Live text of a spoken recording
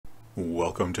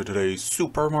Welcome to today's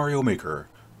Super Mario Maker.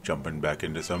 Jumping back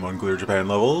into some Uncleared Japan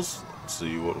levels. Let's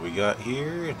see what we got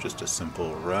here. Just a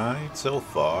simple ride so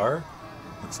far.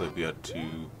 Looks like we had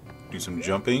to do some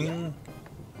jumping.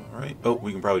 Alright. Oh,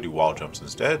 we can probably do wall jumps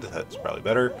instead. That's probably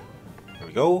better. There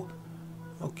we go.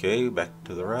 Okay, back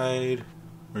to the ride.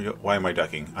 Where you go? Why am I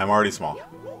ducking? I'm already small.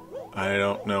 I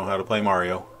don't know how to play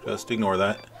Mario. Just ignore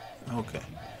that. Okay.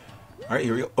 Alright,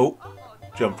 here we go. Oh!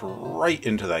 Jumped right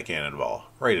into that cannonball.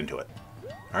 Right into it.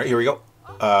 Alright, here we go.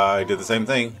 I did the same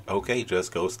thing. Okay,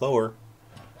 just go slower.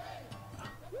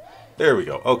 There we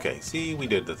go. Okay, see, we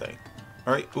did the thing.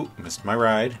 Alright, ooh, missed my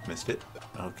ride. Missed it.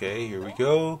 Okay, here we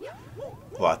go.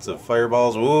 Lots of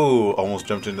fireballs. Ooh, almost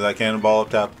jumped into that cannonball up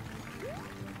top.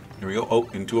 Here we go. Oh,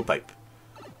 into a pipe.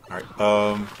 Alright,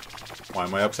 why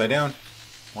am I upside down?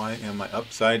 Why am I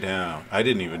upside down? I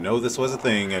didn't even know this was a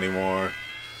thing anymore.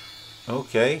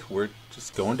 Okay, we're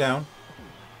just going down.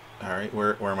 Alright,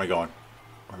 where am I going?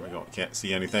 Where am I going? Can't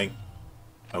see anything.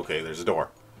 Okay, there's a door.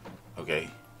 Okay.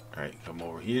 Alright, come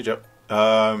over here, jump.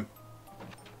 The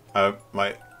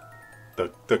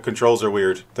controls are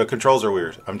weird. The controls are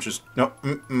weird. I'm just, no,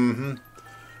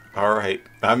 Alright,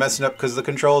 I'm messing up because the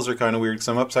controls are kind of weird because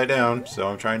I'm upside down, so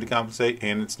I'm trying to compensate,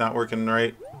 and it's not working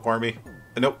right for me.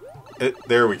 Nope.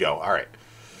 There we go. Alright.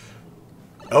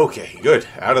 Okay, good.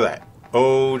 Out of that.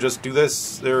 Oh, just do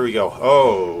this. There we go.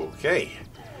 Okay.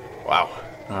 Wow.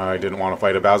 I didn't want to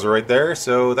fight a Bowser right there,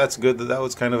 so that's good that that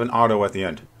was kind of an auto at the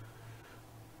end.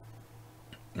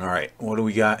 Alright, what do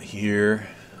we got here?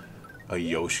 A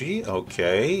Yoshi.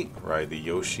 Okay. Ride the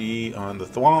Yoshi on the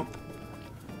thwomp.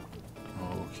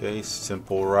 Okay,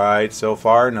 simple ride so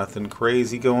far. Nothing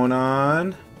crazy going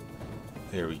on.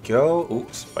 There we go. Ooh,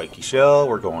 spiky shell.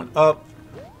 We're going up.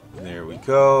 There we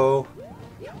go.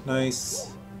 Nice.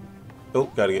 Oh,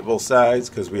 gotta get both sides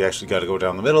because we actually gotta go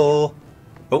down the middle.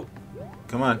 Oh,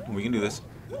 come on. We can do this.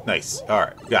 Nice.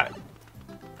 Alright, got it.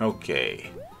 Okay.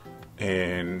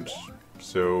 And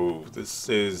so this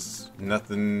is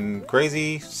nothing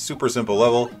crazy. Super simple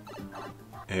level.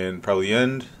 And probably the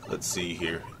end. Let's see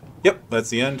here. Yep, that's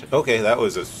the end. Okay, that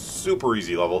was a super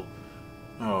easy level.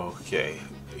 Okay.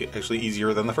 Actually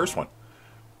easier than the first one.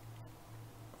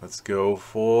 Let's go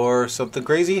for something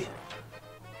crazy.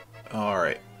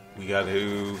 Alright. We got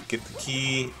to get the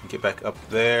key and get back up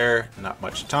there. Not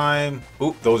much time.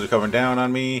 Oop, those are coming down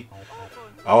on me.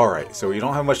 Alright, so we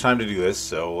don't have much time to do this,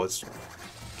 so let's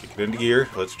kick it into gear.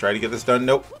 Let's try to get this done.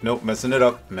 Nope, nope, messing it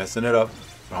up. Messing it up.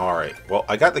 Alright, well,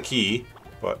 I got the key,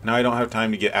 but now I don't have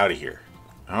time to get out of here.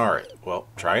 Alright, well,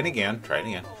 trying again. Trying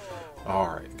again.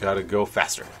 Alright, gotta go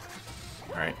faster.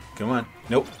 Alright, come on.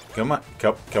 Nope, come on.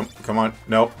 Come on.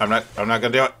 No, I'm not gonna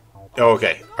do it.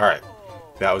 Okay, alright.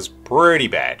 That was pretty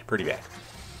bad. Pretty bad.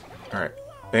 Alright.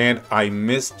 And I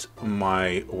missed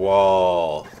my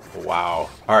wall. Wow.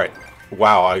 Alright.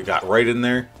 Wow, I got right in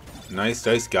there. Nice,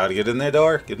 nice. Gotta get in the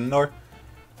door. Get in the door.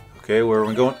 Okay, where are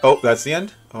we going? Oh, that's the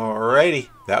end. Alrighty.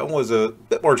 That one was a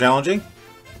bit more challenging.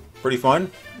 Pretty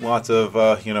fun. Lots of,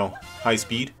 high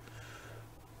speed.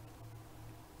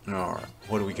 Alright.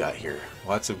 What do we got here?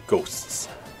 Lots of ghosts.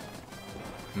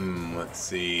 Let's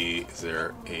see. Is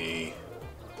there a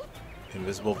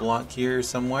invisible block here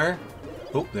somewhere?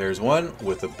 Oh, there's one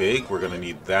with a big. We're gonna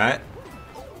need that.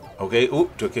 Okay. Oh,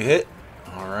 took a hit.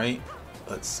 All right.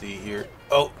 Let's see here.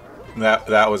 Oh,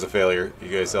 that was a failure. You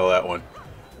guys saw that one.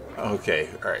 Okay.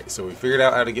 All right. So we figured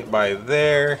out how to get by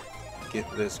there. Get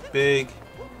this big.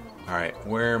 All right.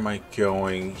 Where am I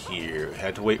going here?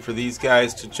 Had to wait for these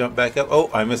guys to jump back up. Oh,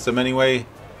 I missed them anyway.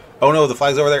 Oh no, the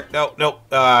flag's over there. No, no.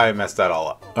 I messed that all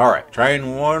up. All right.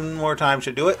 Trying one more time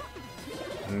should do it.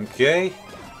 Okay,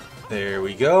 there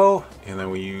we go, and then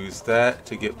we use that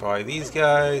to get by these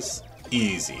guys.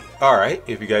 Easy. Alright,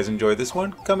 if you guys enjoyed this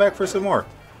one, come back for some more.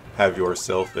 Have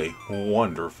yourself a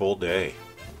wonderful day.